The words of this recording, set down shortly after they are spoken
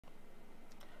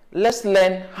let's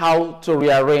learn how to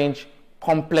rearrange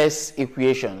complex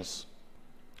equations.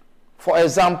 For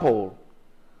example,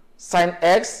 sin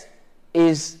x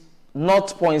is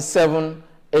 0.7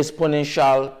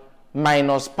 exponential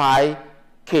minus pi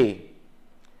k.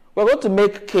 We're going to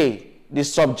make k the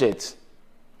subject.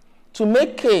 To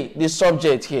make k the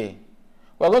subject here,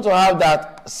 we're going to have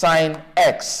that sin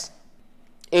x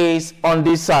is on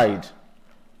this side.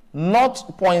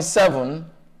 0.7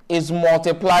 is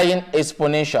multiplying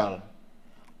exponential.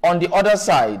 On the other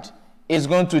side is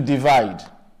going to divide.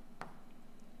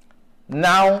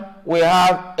 Now we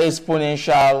have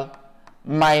exponential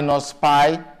minus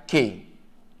pi k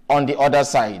on the other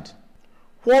side.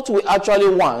 What we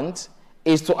actually want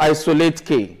is to isolate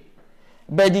k.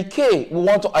 But the k we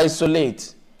want to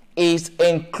isolate is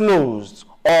enclosed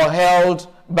or held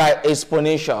by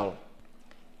exponential.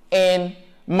 In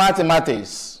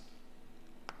mathematics,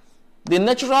 the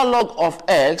natural log of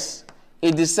x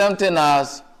is the same thing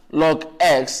as log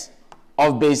x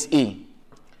of base e.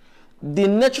 The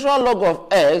natural log of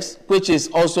x, which is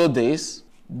also this,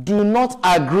 do not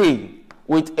agree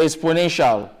with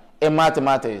exponential in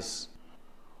mathematics.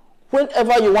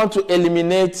 Whenever you want to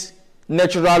eliminate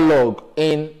natural log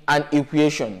in an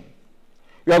equation,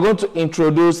 you are going to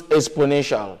introduce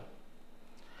exponential.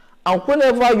 And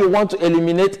whenever you want to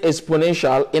eliminate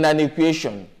exponential in an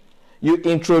equation, you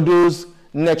introduce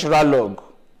natural log.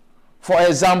 For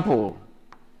example,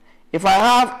 if I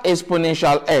have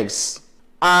exponential x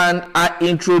and I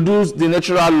introduce the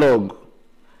natural log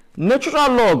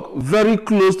very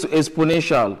close to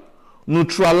exponential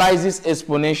neutralizes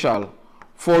exponential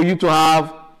for you to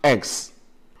have x.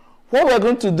 What we're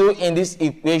going to do in this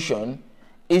equation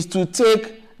is to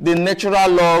take the natural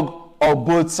log of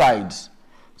both sides,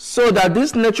 so that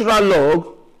this natural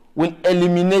log will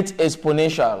eliminate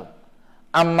exponential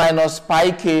and minus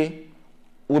pi k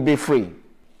will be free.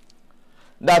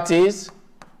 That is,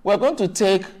 we're going to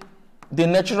take the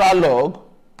natural log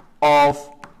of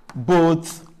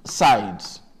both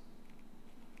sides.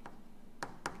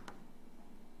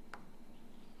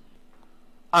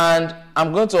 And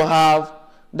I'm going to have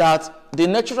that the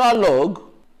natural log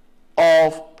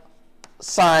of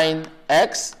sin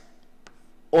x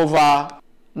over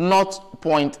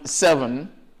 0.7,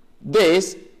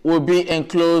 this will be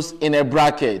enclosed in a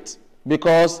bracket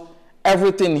because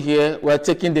everything here we're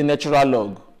taking the natural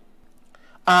log.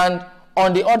 And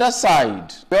on the other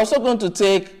side, we're also going to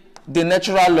take the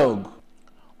natural log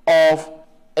of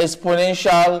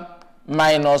exponential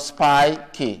minus pi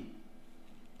k.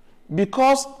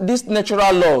 Because this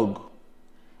natural log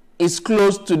is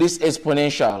close to this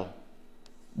exponential,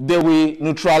 they will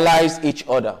neutralize each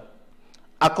other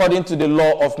according to the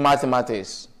law of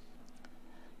mathematics.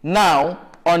 Now,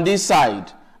 on this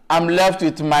side, I'm left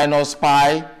with minus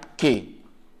pi k.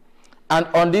 And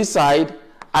on this side,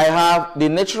 I have the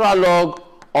natural log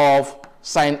of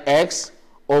sin x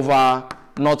over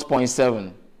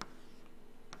 0.7.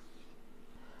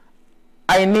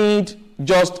 I need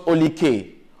just only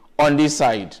k on this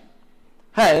side.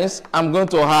 Hence, I'm going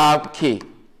to have k.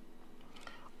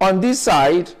 On this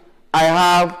side, I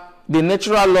have the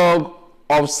natural log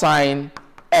of sin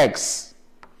x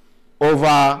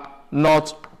over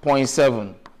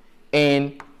 0.7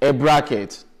 in a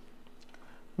bracket.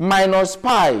 Minus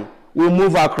pi will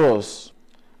move across.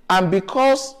 And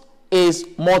because it's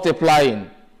multiplying,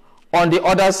 on the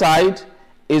other side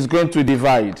is going to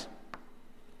divide.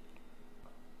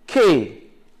 K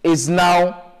is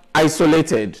now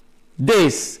isolated.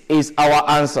 This is our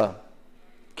answer.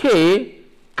 K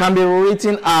can be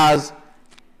written as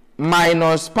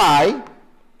minus pi,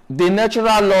 the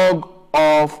natural log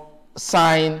of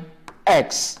sin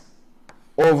x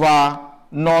over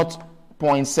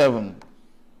 0.7.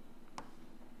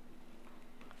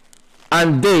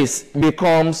 And this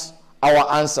becomes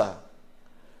our answer,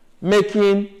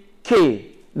 making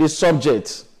k the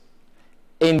subject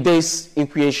in this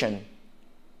equation.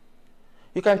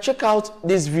 You can check out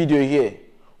this video here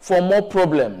for more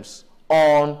problems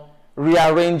on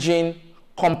rearranging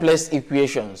complex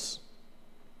equations.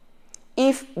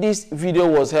 If this video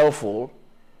was helpful,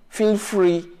 feel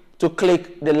free to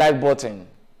click the like button.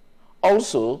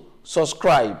 Also,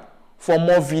 subscribe for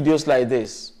more videos like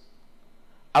this.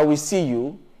 I will see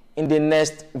you in the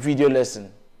next video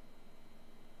lesson.